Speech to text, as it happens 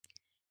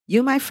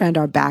You, my friend,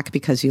 are back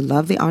because you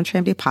love the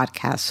EntreMD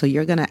podcast, so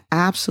you're going to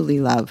absolutely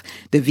love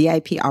the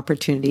VIP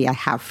opportunity I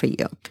have for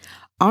you.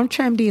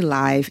 EntreMD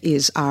Live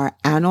is our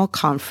annual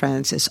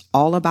conference. It's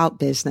all about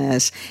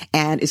business,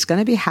 and it's going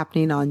to be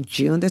happening on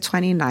June the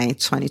 29th,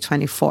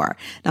 2024.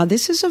 Now,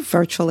 this is a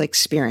virtual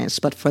experience,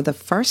 but for the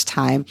first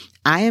time,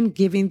 I am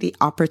giving the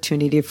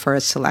opportunity for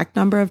a select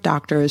number of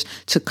doctors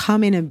to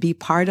come in and be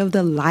part of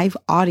the live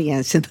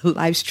audience in the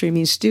live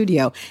streaming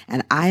studio,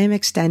 and I am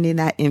extending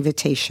that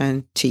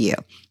invitation to you.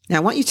 Now,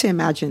 I want you to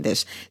imagine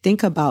this.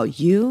 Think about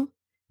you,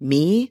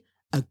 me,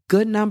 a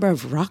good number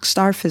of rock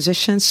star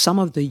physicians, some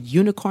of the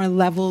unicorn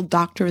level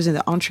doctors in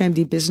the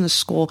EntreMD Business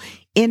School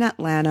in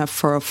Atlanta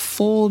for a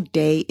full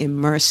day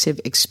immersive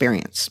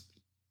experience.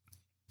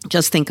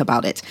 Just think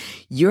about it.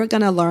 You're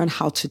going to learn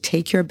how to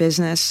take your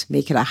business,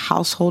 make it a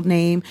household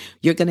name.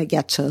 You're going to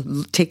get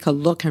to take a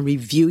look and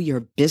review your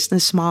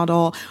business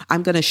model.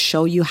 I'm going to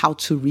show you how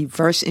to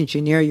reverse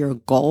engineer your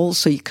goals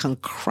so you can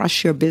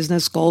crush your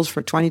business goals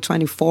for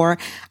 2024.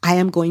 I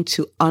am going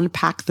to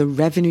unpack the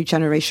revenue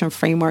generation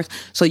framework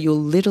so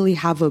you'll literally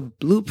have a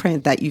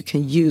blueprint that you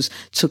can use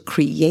to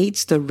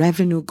create the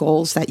revenue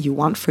goals that you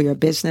want for your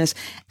business.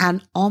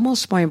 And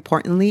almost more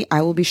importantly,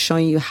 I will be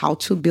showing you how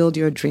to build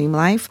your dream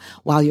life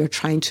while you're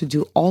trying to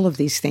do all of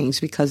these things,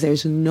 because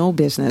there's no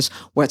business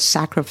worth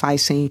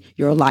sacrificing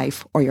your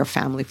life or your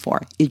family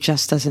for. It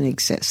just doesn't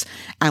exist.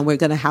 And we're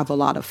going to have a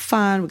lot of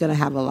fun. We're going to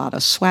have a lot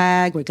of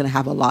swag. We're going to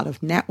have a lot of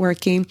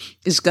networking.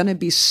 It's going to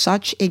be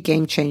such a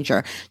game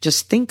changer.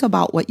 Just think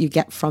about what you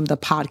get from the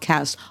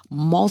podcast,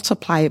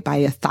 multiply it by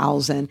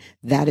 1,000.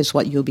 That is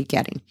what you'll be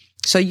getting.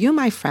 So you,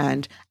 my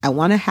friend, I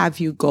want to have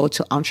you go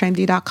to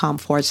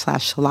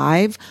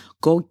entremd.com/live.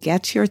 Go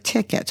get your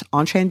ticket,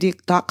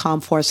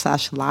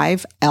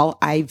 entremd.com/live,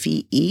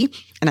 LIVE.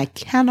 And I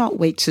cannot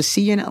wait to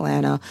see you in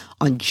Atlanta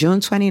on June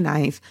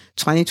 29th,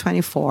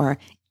 2024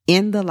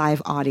 in the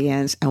live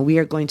audience. And we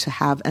are going to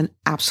have an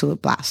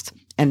absolute blast.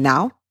 And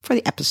now for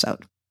the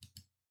episode.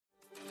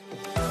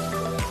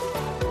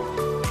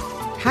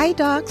 Hi,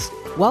 docs.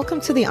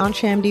 Welcome to the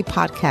EntreMD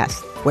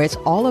podcast, where it's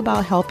all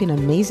about helping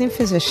amazing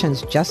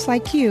physicians just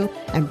like you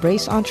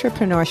embrace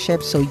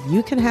entrepreneurship so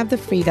you can have the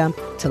freedom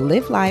to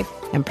live life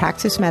and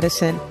practice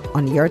medicine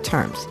on your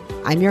terms.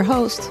 I'm your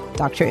host,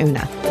 Dr.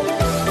 Una.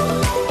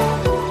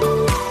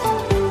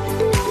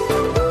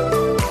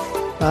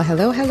 Well,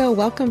 hello.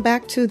 Welcome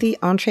back to the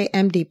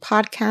EntreMD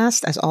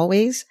podcast. As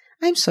always,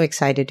 I'm so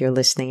excited you're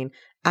listening.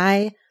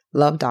 I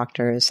love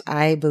doctors.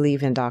 I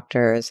believe in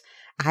doctors.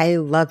 I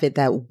love it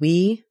that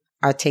we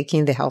are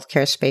taking the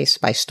healthcare space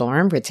by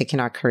storm. We're taking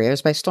our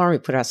careers by storm. We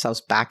put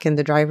ourselves back in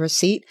the driver's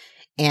seat,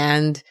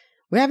 and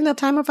we're having the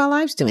time of our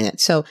lives doing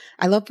it. So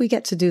I love we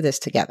get to do this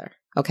together.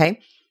 Okay.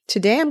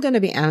 Today, I'm going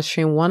to be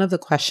answering one of the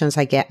questions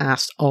I get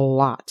asked a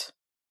lot.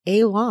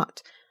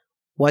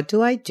 What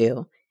do I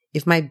do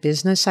if my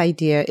business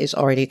idea is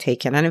already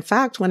taken? And in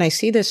fact, when I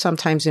see this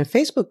sometimes in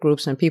Facebook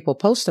groups and people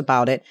post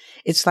about it,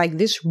 it's like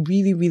this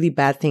really, really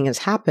bad thing has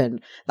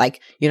happened.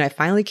 Like, I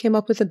finally came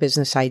up with a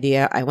business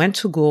idea. I went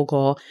to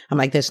Google. I'm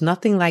like, there's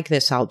nothing like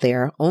this out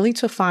there, only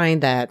to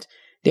find that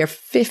there are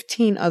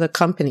 15 other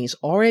companies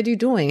already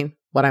doing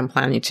what I'm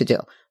planning to do.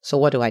 So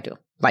what do I do?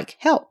 Like,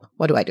 help.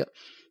 What do I do?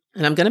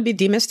 And I'm going to be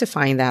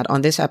demystifying that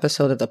on this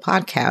episode of the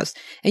podcast.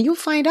 And you'll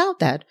find out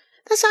that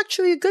that's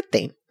actually a good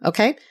thing.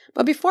 Okay.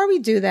 But before we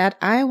do that,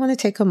 I want to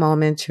take a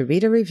moment to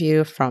read a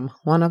review from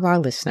one of our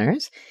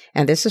listeners.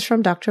 And this is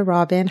from Dr.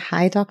 Robin.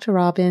 Hi, Dr.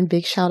 Robin.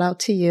 Big shout out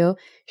to you.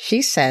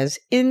 She says,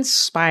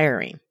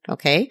 inspiring.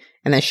 Okay.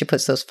 And then she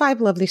puts those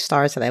 5 lovely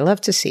stars that I love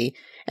to see.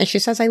 And she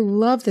says, I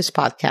love this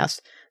podcast.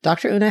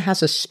 Dr. Una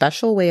has a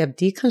special way of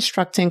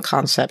deconstructing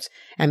concepts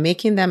and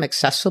making them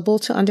accessible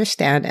to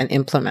understand and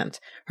implement.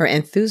 Her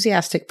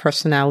enthusiastic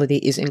personality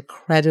is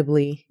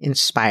incredibly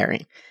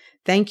inspiring.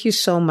 Thank you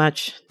so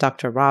much,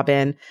 Dr.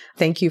 Robin.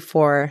 Thank you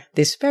for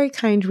this very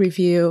kind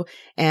review.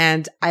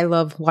 And I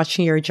love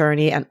watching your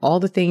journey and all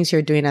the things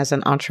you're doing as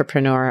an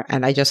entrepreneur.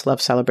 And I just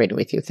love celebrating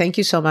with you. Thank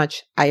you so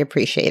much. I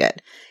appreciate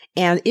it.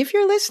 And if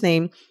you're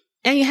listening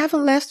and you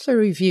haven't left a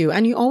review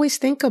and you always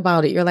think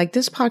about it, you're like,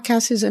 this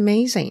podcast is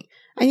amazing.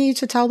 I need you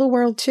to tell the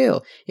world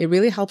too. It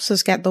really helps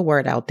us get the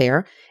word out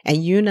there.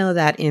 And you know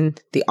that in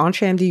the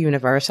EntreMD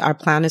universe, our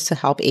plan is to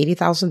help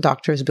 80,000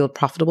 doctors build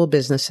profitable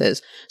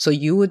businesses. So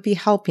you would be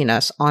helping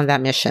us on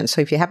that mission.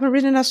 So if you haven't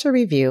written us a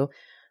review,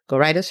 go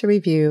write us a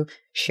review,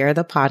 share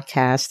the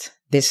podcast.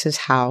 This is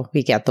how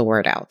we get the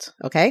word out.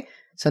 Okay.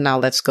 So now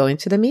let's go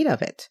into the meat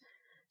of it.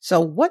 So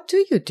what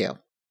do you do?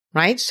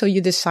 Right? So you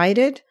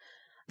decided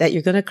that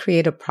you're going to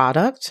create a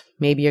product.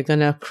 Maybe you're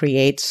going to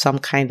create some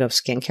kind of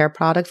skincare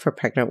product for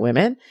pregnant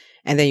women.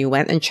 And then you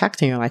went and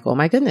checked and you're like, oh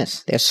my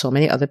goodness, there's so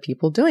many other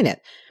people doing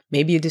it.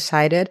 Maybe you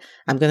decided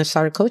I'm going to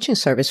start a coaching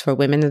service for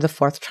women in the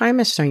 4th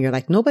trimester. And you're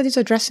like, nobody's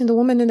addressing the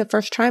woman in the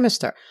 1st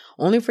trimester,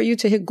 only for you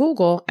to hit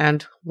Google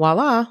and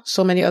voila,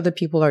 so many other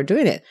people are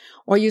doing it.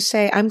 Or you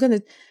say, I'm going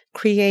to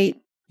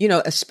create,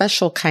 a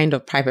special kind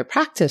of private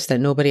practice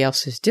that nobody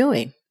else is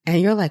doing.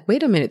 And you're like,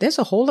 wait a minute, there's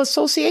a whole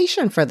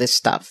association for this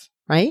stuff,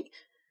 right?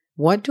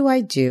 what do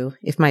I do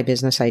if my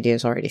business idea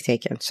is already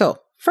taken? So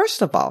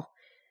first of all,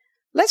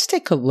 let's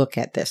take a look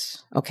at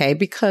this, okay?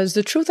 Because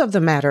the truth of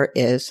the matter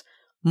is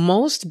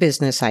most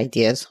business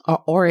ideas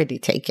are already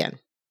taken.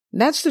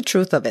 That's the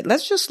truth of it.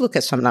 Let's just look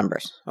at some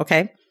numbers,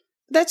 okay?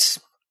 Let's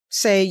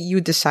say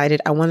you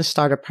decided, I want to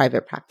start a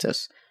private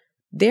practice.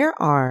 There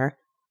are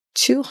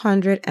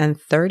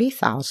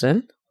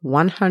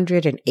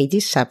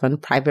 230,187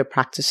 private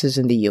practices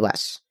in the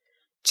US.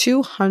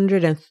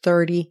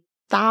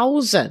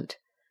 230,000.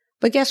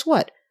 But guess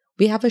what?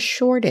 We have a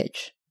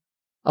shortage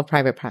of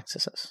private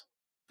practices.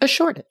 A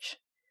shortage.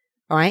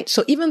 All right.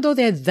 So even though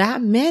there are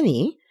that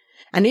many,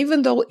 and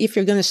even though if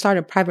you're going to start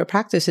a private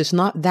practice, it's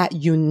not that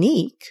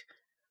unique,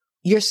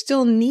 you're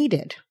still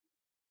needed.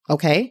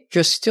 Okay.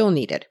 You're still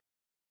needed.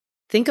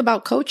 Think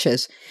about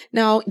coaches.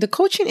 Now, the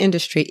coaching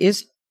industry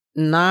is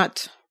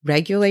not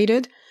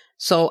regulated.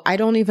 So I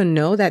don't even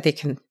know that they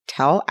can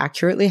tell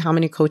accurately how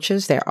many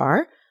coaches there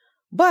are,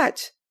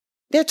 but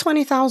there are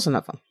 20,000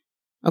 of them.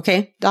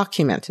 Okay.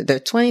 Documented. There are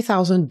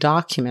 20,000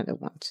 documented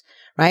ones,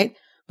 right?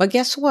 But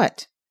guess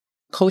what?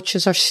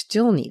 Coaches are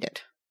still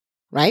needed,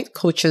 right?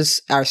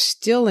 Coaches are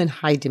still in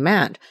high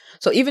demand.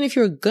 So even if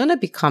you're going to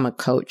become a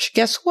coach,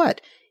 guess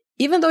what?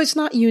 Even though it's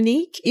not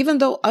unique, even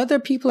though other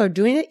people are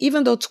doing it,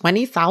 even though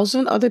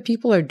 20,000 other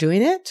people are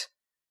doing it,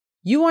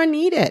 you are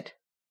needed.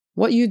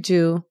 What you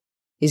do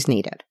is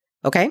needed.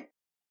 Okay.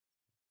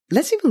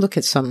 Let's even look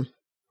at some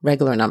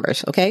regular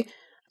numbers. Okay.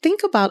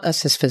 Think about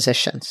us as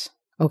physicians.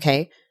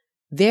 Okay.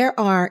 There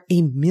are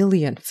 1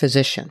 million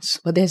physicians,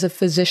 but there's a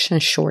physician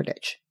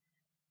shortage.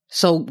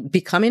 So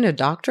becoming a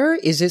doctor,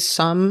 is it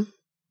some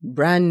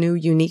brand new,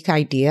 unique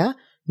idea?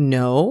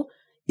 No.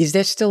 Is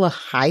there still a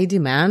high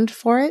demand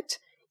for it?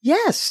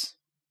 Yes.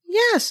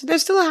 Yes,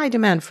 there's still a high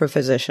demand for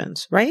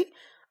physicians, right?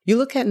 You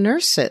look at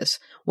nurses.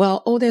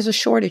 Well, there's a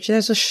shortage.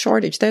 There's a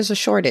shortage. There's a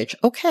shortage.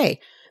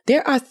 Okay.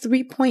 There are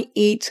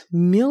 3.8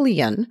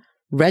 million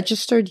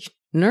registered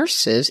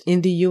nurses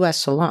in the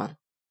US alone.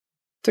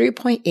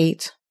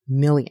 3.8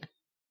 million.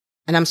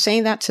 And I'm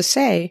saying that to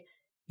say,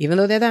 even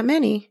though there are that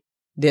many,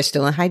 they're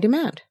still in high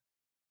demand.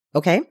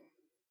 Okay.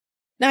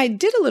 Now, I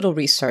did a little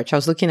research. I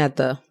was looking at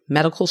the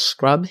medical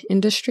scrub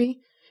industry.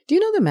 Do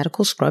you know the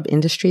medical scrub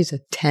industry is a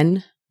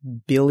 $10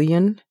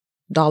 billion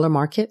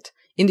market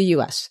in the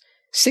US?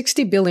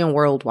 60 billion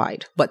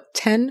worldwide, but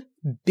 10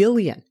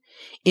 billion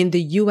in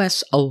the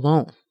US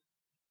alone.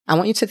 I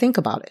want you to think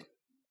about it,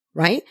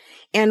 right?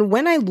 And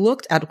when I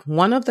looked at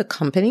one of the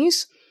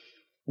companies,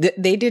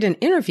 they did an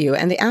interview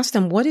and they asked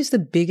them, what is the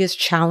biggest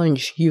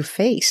challenge you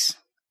face?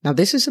 Now,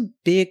 this is a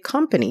big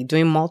company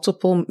doing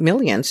multiple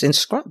millions in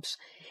scrubs.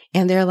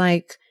 And they're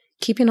like,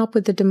 keeping up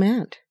with the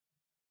demand.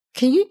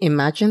 Can you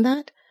imagine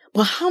that?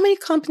 Well, how many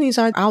companies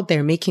are out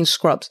there making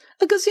scrubs?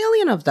 A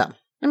gazillion of them.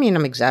 I mean,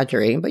 I'm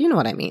exaggerating, but you know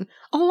what I mean.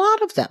 A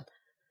lot of them.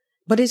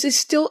 But is it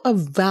still a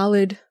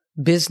valid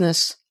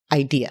business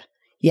idea?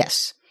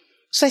 Yes.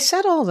 So I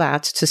said all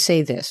that to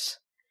say this.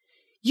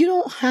 You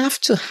don't have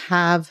to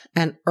have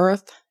an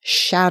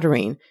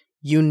earth-shattering,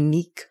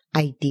 unique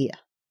idea.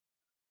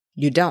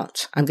 You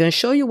don't. I'm going to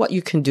show you what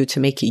you can do to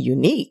make it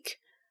unique.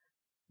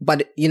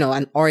 But,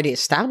 an already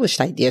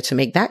established idea to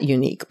make that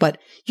unique. But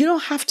you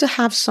don't have to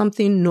have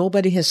something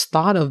nobody has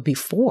thought of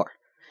before.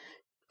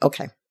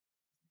 Okay.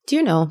 Do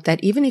you know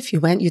that even if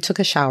you took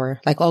a shower,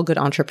 like all good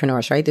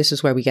entrepreneurs, right? This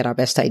is where we get our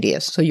best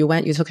ideas. So you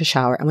took a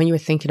shower, and when you were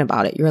thinking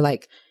about it, you were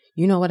like,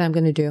 you know what I'm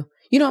going to do?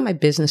 You know what my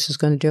business is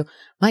going to do?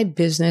 My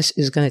business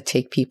is going to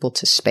take people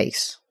to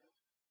space.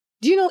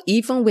 Do you know,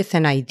 even with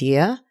an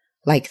idea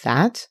like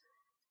that,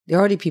 there are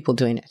already people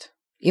doing it.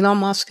 Elon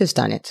Musk has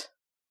done it.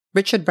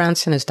 Richard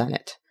Branson has done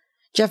it.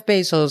 Jeff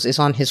Bezos is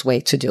on his way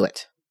to do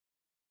it.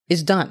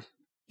 It's done.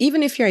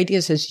 Even if your idea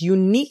is as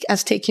unique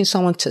as taking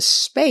someone to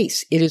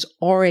space, it is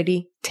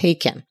already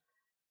taken.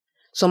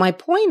 So my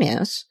point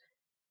is,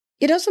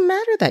 it doesn't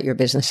matter that your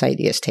business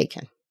idea is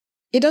taken.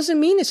 It doesn't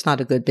mean it's not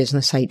a good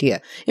business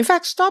idea. In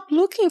fact, stop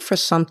looking for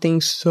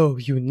something so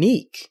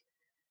unique,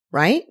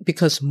 right?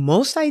 Because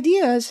most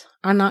ideas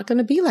are not going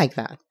to be like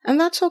that. And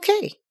that's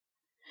okay.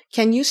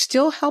 Can you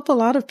still help a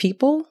lot of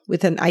people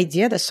with an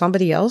idea that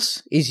somebody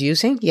else is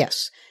using?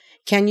 Yes.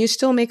 Can you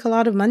still make a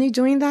lot of money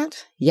doing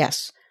that?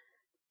 Yes.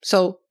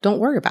 So don't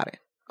worry about it.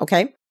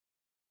 Okay.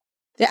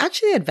 There are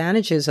actually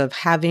advantages of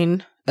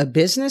having a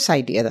business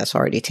idea that's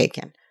already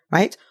taken,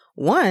 right?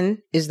 One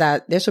is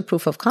that there's a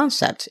proof of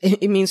concept.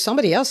 It means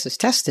somebody else has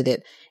tested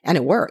it and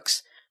it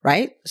works,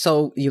 right?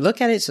 So you look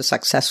at it, it's a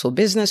successful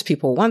business.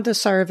 People want the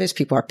service.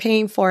 People are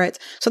paying for it.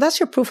 So that's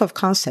your proof of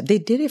concept. They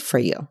did it for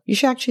you. You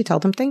should actually tell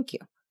them thank you,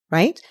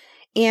 right?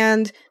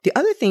 And the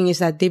other thing is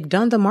that they've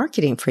done the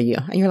marketing for you.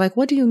 And you're like,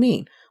 what do you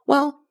mean?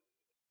 Well,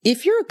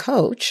 if you're a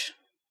coach,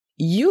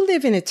 you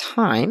live in a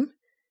time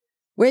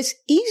where it's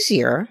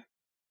easier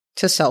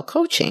to sell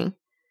coaching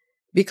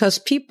because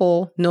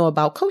people know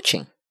about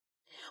coaching.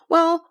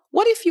 Well,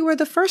 what if you were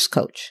the first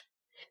coach?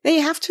 Then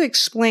you have to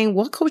explain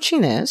what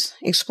coaching is,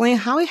 explain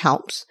how it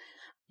helps.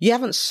 you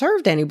haven't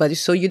served anybody,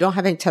 so you don't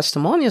have any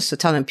testimonials to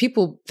tell them.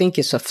 People think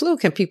it's a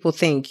fluke and people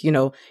think,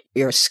 you're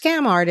a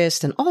scam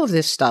artist and all of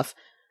this stuff.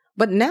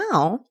 But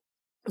now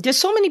there's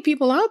so many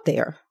people out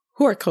there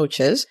who are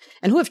coaches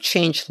and who have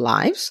changed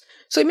lives.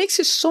 So it makes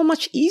it so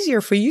much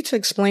easier for you to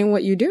explain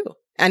what you do.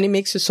 And it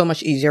makes it so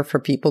much easier for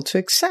people to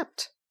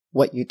accept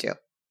what you do,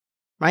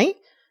 right?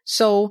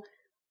 So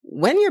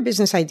when your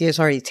business idea is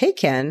already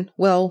taken,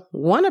 well,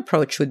 one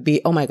approach would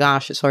be, oh my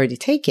gosh, it's already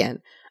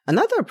taken.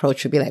 Another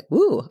approach would be like,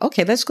 ooh,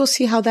 okay, let's go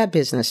see how that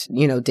business,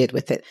 did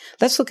with it.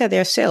 Let's look at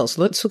their sales.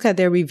 Let's look at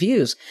their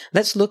reviews.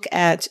 Let's look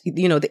at,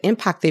 the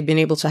impact they've been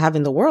able to have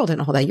in the world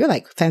and all that. You're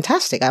like,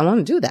 fantastic. I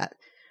want to do that,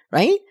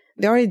 right?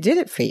 They already did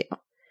it for you.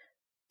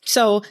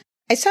 So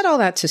I said all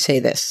that to say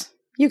this.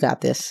 You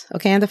got this.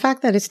 Okay. And the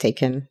fact that it's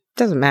taken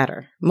doesn't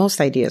matter. Most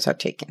ideas are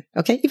taken.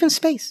 Okay. Even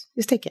space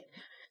is taken.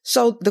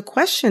 So the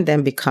question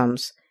then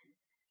becomes,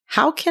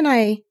 how can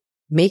I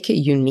make it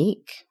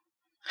unique?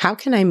 How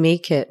can I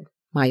make it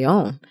my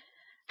own?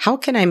 How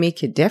can I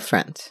make it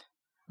different?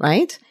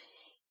 Right?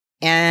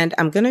 And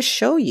I'm going to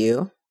show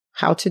you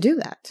how to do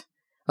that.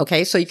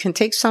 Okay. So you can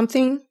take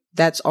something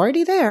that's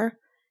already there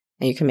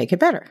and you can make it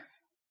better.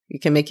 You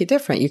can make it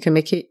different. You can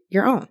make it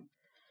your own.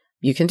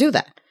 You can do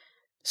that.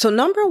 So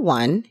number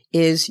one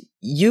is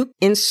you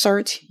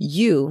insert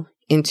you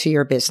into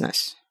your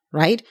business,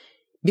 right?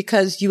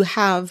 Because you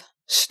have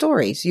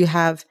stories, you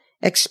have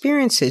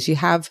experiences, you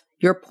have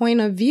your point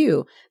of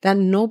view that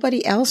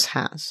nobody else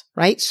has,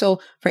 right? So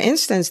for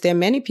instance, there are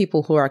many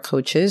people who are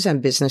coaches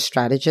and business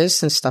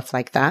strategists and stuff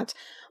like that,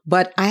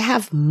 but I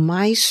have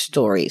my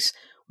stories,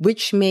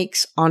 which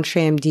makes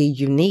EntreMD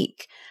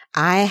unique.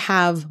 I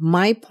have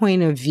my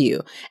point of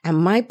view, and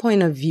my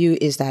point of view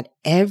is that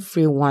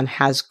everyone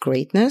has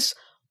greatness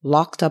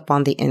locked up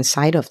on the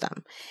inside of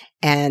them.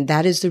 And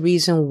that is the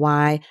reason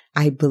why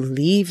I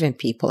believe in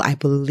people. I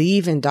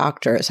believe in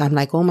doctors. I'm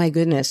like, oh my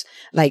goodness,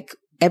 like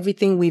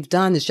everything we've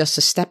done is just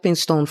a stepping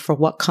stone for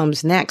what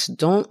comes next.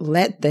 Don't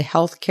let the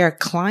healthcare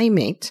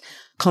climate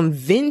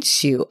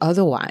convince you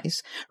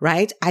otherwise,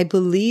 right? I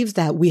believe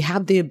that we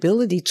have the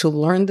ability to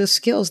learn the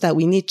skills that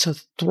we need to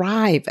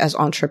thrive as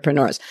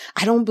entrepreneurs.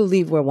 I don't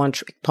believe we're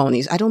one-trick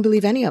ponies. I don't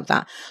believe any of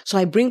that. So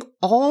I bring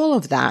all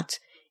of that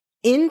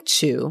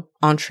into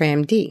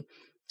EntreMD.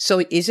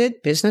 So is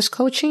it business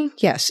coaching?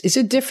 Yes. Is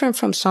it different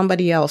from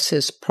somebody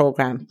else's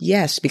program?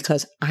 Yes,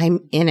 because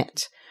I'm in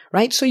it,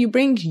 right? So you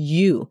bring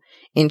you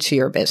into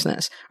your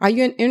business. Are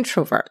you an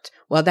introvert?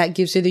 Well, that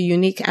gives it a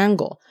unique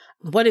angle.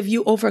 What have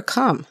you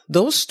overcome?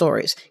 Those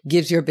stories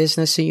gives your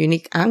business a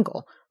unique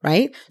angle,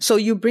 right? So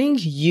you bring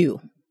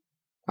you,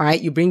 all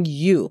right? You bring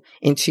you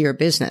into your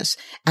business,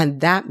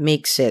 and that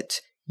makes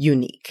it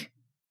unique,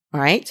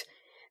 all right?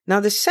 Now,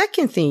 the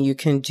second thing you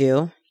can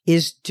do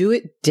is do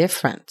it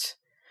different,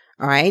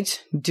 all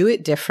right? Do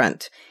it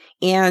different.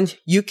 And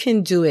you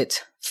can do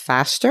it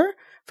faster.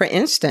 For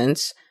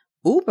instance,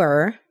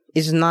 Uber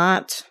is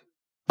not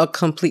a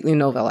completely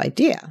novel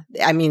idea.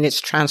 I mean,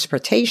 it's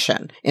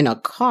transportation in a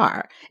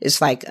car.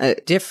 It's like a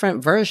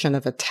different version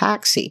of a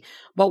taxi.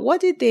 But what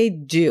did they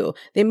do?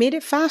 They made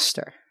it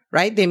faster,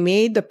 right? They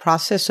made the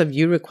process of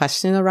you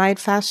requesting a ride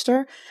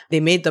faster. They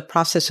made the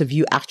process of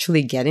you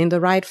actually getting the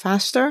ride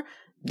faster.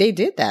 They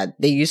did that.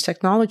 They used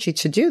technology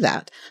to do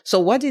that. So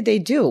what did they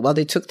do? Well,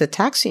 they took the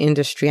taxi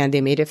industry and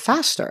they made it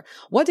faster.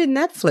 What did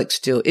Netflix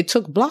do? It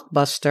took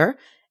Blockbuster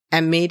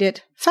and made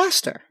it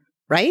faster,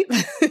 right?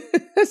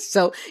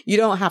 So you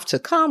don't have to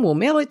come. We'll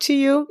mail it to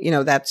you.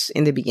 That's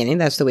in the beginning.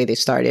 That's the way they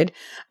started.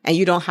 And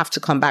you don't have to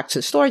come back to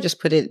the store. Just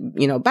put it,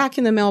 back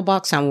in the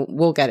mailbox and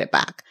we'll get it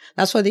back.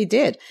 That's what they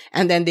did.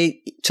 And then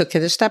they took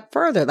it a step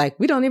further. Like,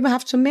 we don't even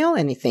have to mail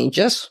anything.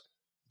 Just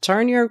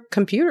turn your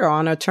computer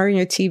on or turn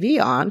your TV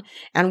on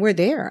and we're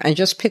there, and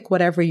just pick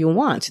whatever you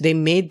want. They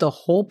made the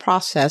whole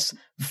process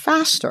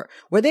faster.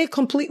 Were they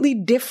completely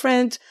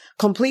different,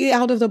 completely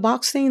out of the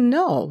box thing?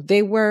 No,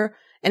 they were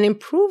an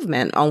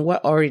improvement on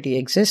what already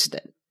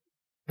existed.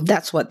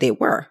 That's what they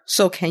were.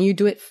 So can you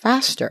do it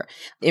faster?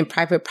 In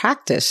private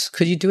practice,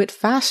 could you do it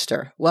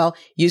faster? Well,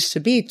 used to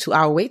be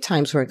 2-hour wait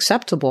times were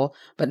acceptable,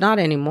 but not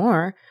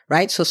anymore,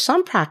 right? So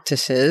some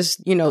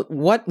practices,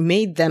 what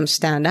made them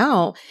stand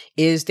out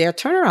is their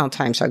turnaround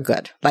times are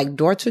good, like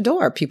door to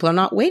door. People are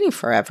not waiting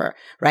forever,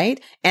 right?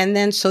 And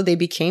then so they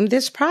became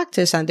this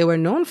practice and they were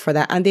known for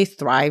that and they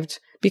thrived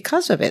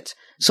because of it.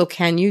 So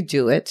can you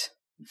do it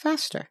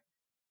faster?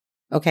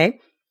 Okay.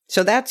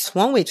 So that's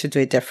one way to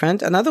do it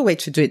different. Another way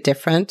to do it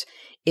different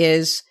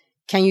is,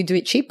 can you do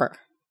it cheaper?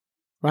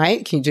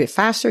 Right? Can you do it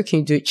faster? Can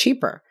you do it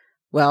cheaper?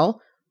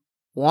 Well,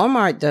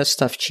 Walmart does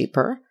stuff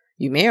cheaper.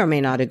 You may or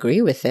may not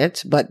agree with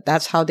it, but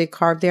that's how they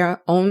carve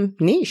their own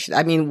niche.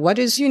 I mean, what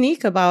is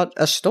unique about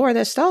a store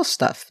that sells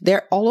stuff?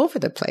 They're all over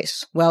the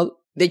place. Well,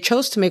 they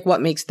chose to make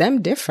what makes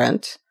them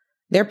different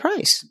their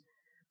price.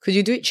 Could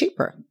you do it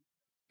cheaper?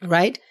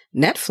 Right?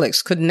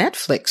 Netflix. Could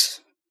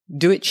Netflix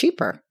do it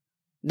cheaper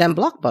than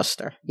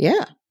Blockbuster?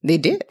 Yeah, they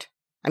did.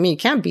 I mean, you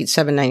can't beat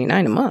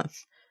 $7.99 a month,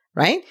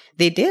 right?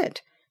 They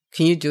did.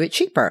 Can you do it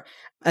cheaper?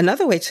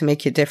 Another way to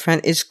make it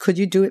different is, could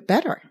you do it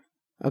better?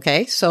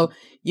 Okay, so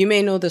You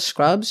may know the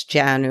Scrubs,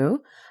 JANU,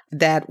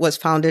 that was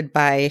founded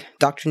by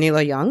Dr.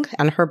 Neela Young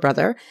and her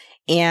brother.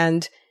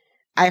 And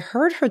I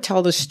heard her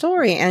tell the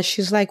story and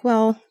she's like,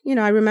 well,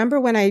 I remember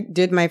when I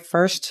did my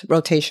first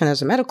rotation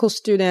as a medical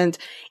student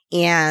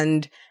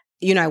and,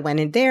 I went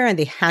in there and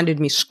they handed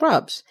me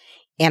Scrubs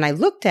and I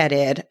looked at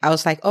it. I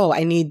was like, oh,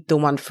 I need the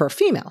one for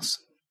females.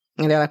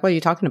 And they're like, what are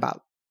you talking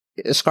about?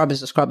 A scrub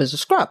is a scrub is a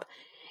scrub.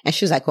 And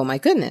she's like, oh my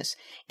goodness.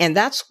 And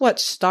that's what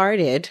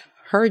started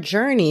her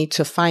journey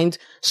to find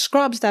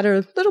scrubs that are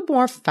a little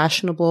more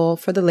fashionable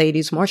for the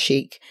ladies, more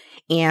chic.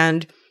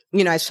 And,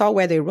 I saw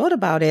where they wrote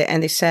about it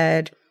and they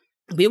said,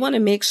 we want to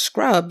make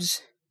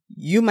scrubs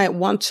you might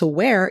want to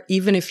wear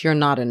even if you're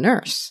not a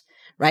nurse,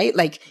 right?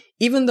 Like,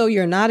 even though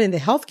you're not in the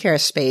healthcare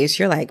space,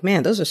 you're like,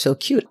 man, those are so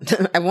cute.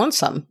 I want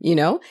some,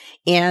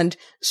 And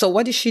so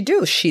what did she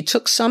do? She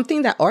took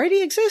something that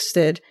already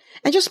existed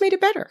and just made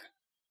it better.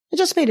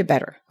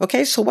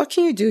 Okay. So what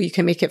can you do? You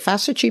can make it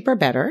faster, cheaper,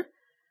 better.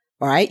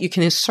 All right. You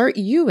can insert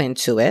you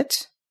into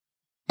it.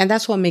 And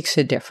that's what makes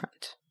it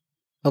different.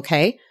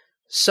 Okay.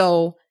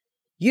 So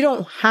you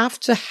don't have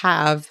to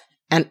have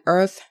an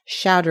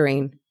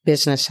earth-shattering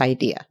business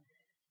idea.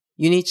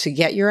 You need to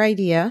get your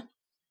idea.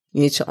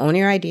 You need to own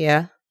your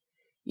idea.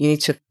 You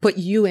need to put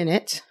you in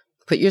it,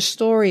 put your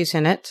stories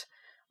in it,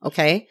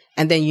 okay?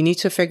 And then you need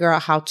to figure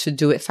out how to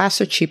do it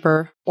faster,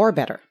 cheaper, or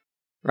better,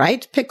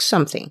 right? Pick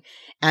something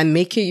and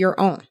make it your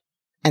own.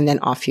 And then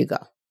off you go,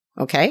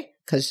 okay?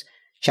 Because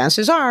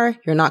chances are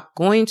you're not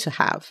going to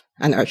have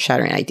an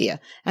earth-shattering idea.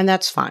 And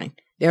that's fine.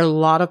 There are a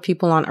lot of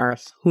people on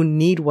earth who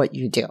need what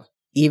you do,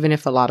 even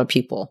if a lot of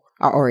people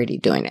are already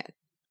doing it.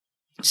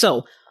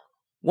 So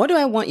what do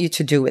I want you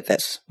to do with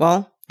this?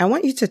 Well, I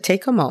want you to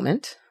take a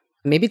moment,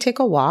 maybe take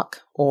a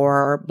walk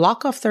or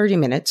block off 30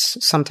 minutes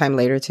sometime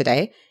later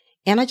today.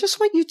 And I just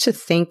want you to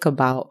think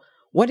about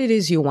what it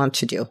is you want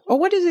to do or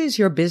what it is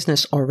your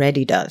business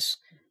already does,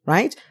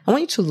 right? I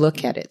want you to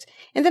look at it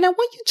and then I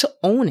want you to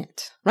own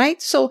it,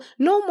 right? So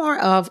no more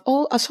of,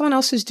 oh, someone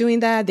else is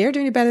doing that. They're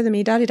doing it better than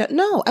me. Da-da-da.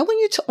 No, I want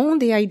you to own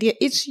the idea.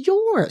 It's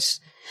yours.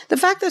 The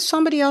fact that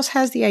somebody else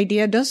has the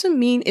idea doesn't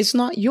mean it's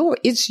not yours.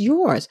 It's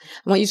yours.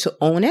 I want you to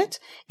own it.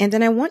 And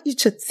then I want you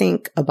to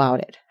think about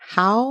it.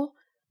 How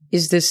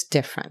is this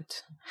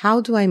different?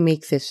 How do I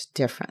make this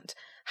different?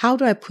 How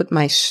do I put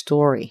my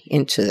story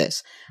into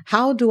this?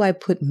 How do I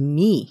put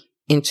me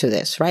into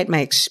this, right? My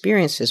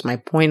experiences, my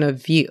point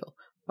of view.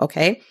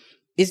 Okay.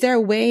 Is there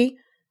a way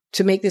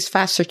to make this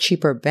faster,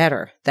 cheaper,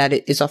 better, that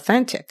it is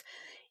authentic?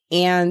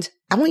 And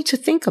I want you to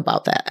think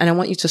about that. And I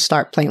want you to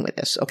start playing with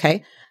this.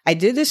 Okay. I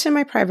did this in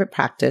my private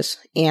practice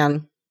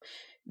and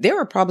there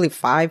were probably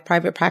 5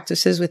 private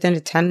practices within a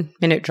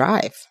 10-minute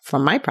drive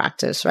from my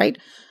practice, right?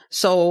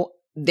 So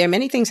there are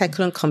many things I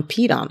couldn't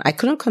compete on. I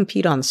couldn't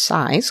compete on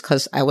size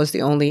because I was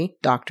the only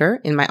doctor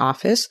in my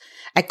office.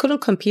 I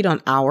couldn't compete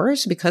on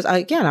hours because,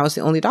 again, I was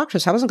the only doctor.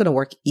 So I wasn't going to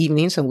work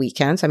evenings and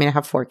weekends. I mean, I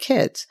have 4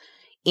 kids.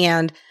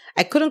 And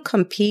I couldn't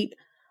compete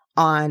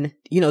on,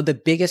 the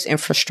biggest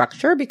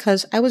infrastructure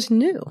because I was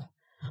new.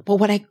 But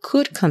what I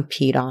could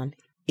compete on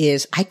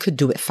is I could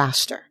do it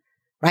faster,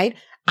 right?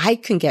 I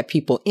can get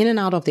people in and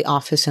out of the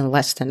office in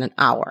less than an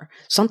hour.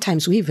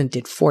 Sometimes we even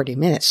did 40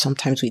 minutes.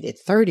 Sometimes we did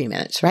 30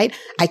 minutes, right?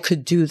 I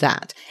could do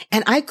that.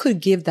 And I could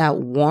give that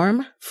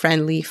warm,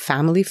 friendly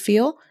family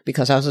feel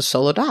because I was a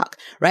solo doc,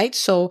 right?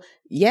 So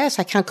yes,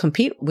 I can't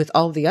compete with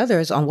all the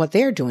others on what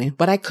they're doing,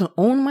 but I could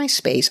own my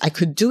space. I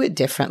could do it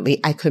differently.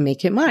 I could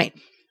make it mine.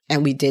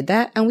 And we did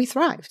that and we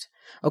thrived.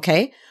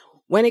 Okay.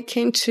 When it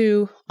came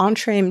to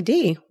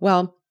EntreMD,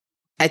 well,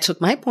 I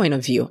took my point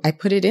of view. I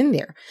put it in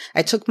there.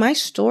 I took my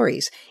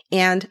stories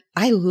and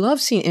I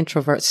love seeing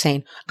introverts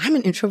saying, I'm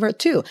an introvert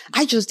too.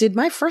 I just did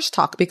my first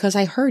talk because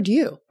I heard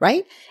you,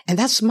 right? And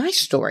that's my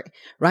story,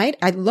 right?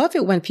 I love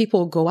it when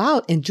people go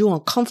out and do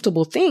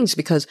uncomfortable things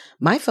because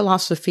my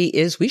philosophy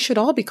is we should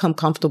all become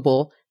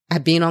comfortable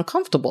at being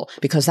uncomfortable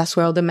because that's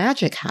where all the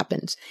magic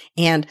happens.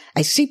 And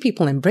I see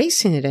people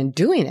embracing it and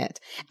doing it.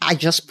 I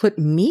just put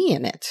me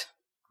in it.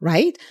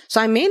 Right?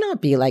 So I may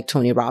not be like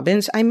Tony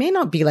Robbins. I may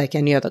not be like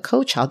any other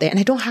coach out there, and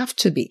I don't have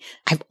to be.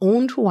 I've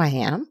owned who I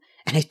am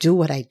and I do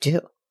what I do.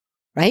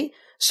 Right?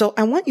 So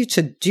I want you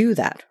to do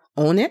that.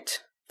 Own it,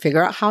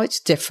 figure out how it's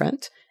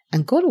different,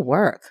 and go to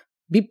work.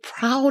 Be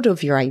proud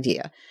of your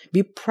idea.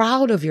 Be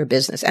proud of your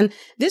business. And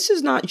this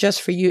is not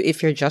just for you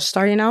if you're just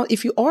starting out.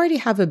 If you already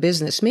have a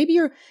business, maybe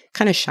you're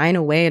kind of shying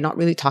away and not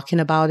really talking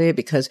about it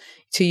because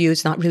to you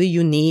it's not really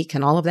unique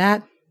and all of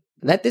that.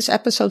 Let this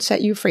episode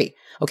set you free.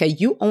 Okay.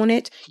 You own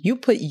it. You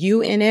put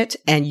you in it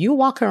and you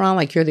walk around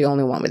like you're the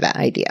only one with that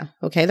idea.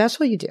 Okay. That's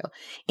what you do.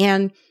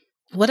 And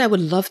what I would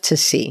love to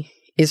see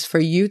is for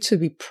you to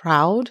be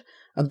proud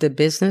of the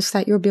business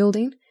that you're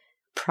building,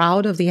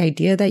 proud of the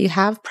idea that you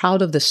have,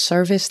 proud of the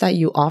service that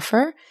you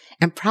offer,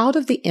 and proud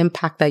of the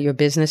impact that your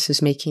business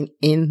is making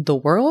in the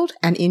world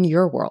and in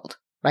your world,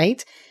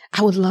 right?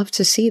 I would love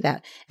to see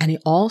that. And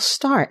it all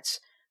starts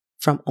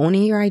from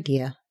owning your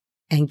idea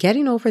and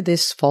getting over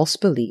this false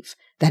belief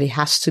that it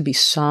has to be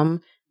some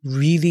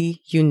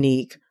really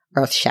unique,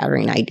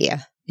 earth-shattering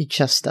idea. It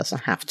just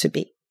doesn't have to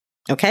be.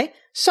 Okay?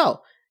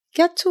 So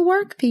get to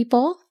work,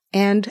 people.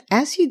 And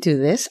as you do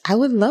this, I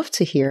would love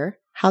to hear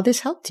how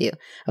this helped you.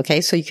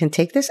 Okay? So you can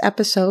take this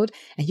episode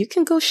and you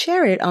can go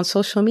share it on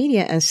social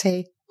media and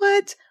say,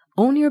 what?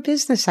 Own your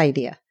business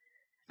idea.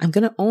 I'm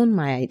going to own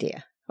my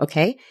idea.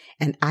 Okay?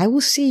 And I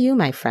will see you,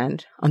 my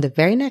friend, on the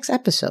very next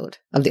episode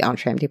of the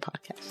EntreMD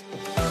podcast.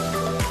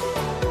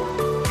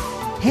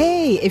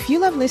 Hey, if you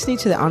love listening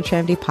to the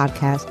EntreMD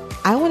podcast,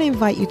 I want to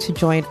invite you to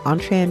join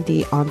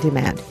EntreMD On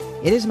Demand.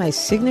 It is my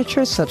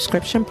signature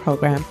subscription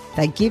program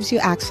that gives you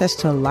access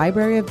to a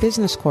library of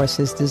business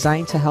courses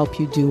designed to help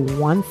you do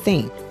one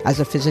thing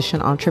as a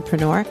physician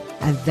entrepreneur,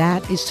 and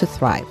that is to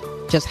thrive.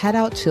 Just head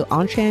out to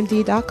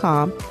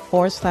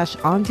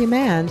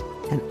entremd.com/on-demand,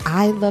 and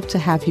I'd love to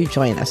have you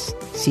join us.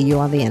 See you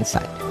on the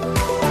inside.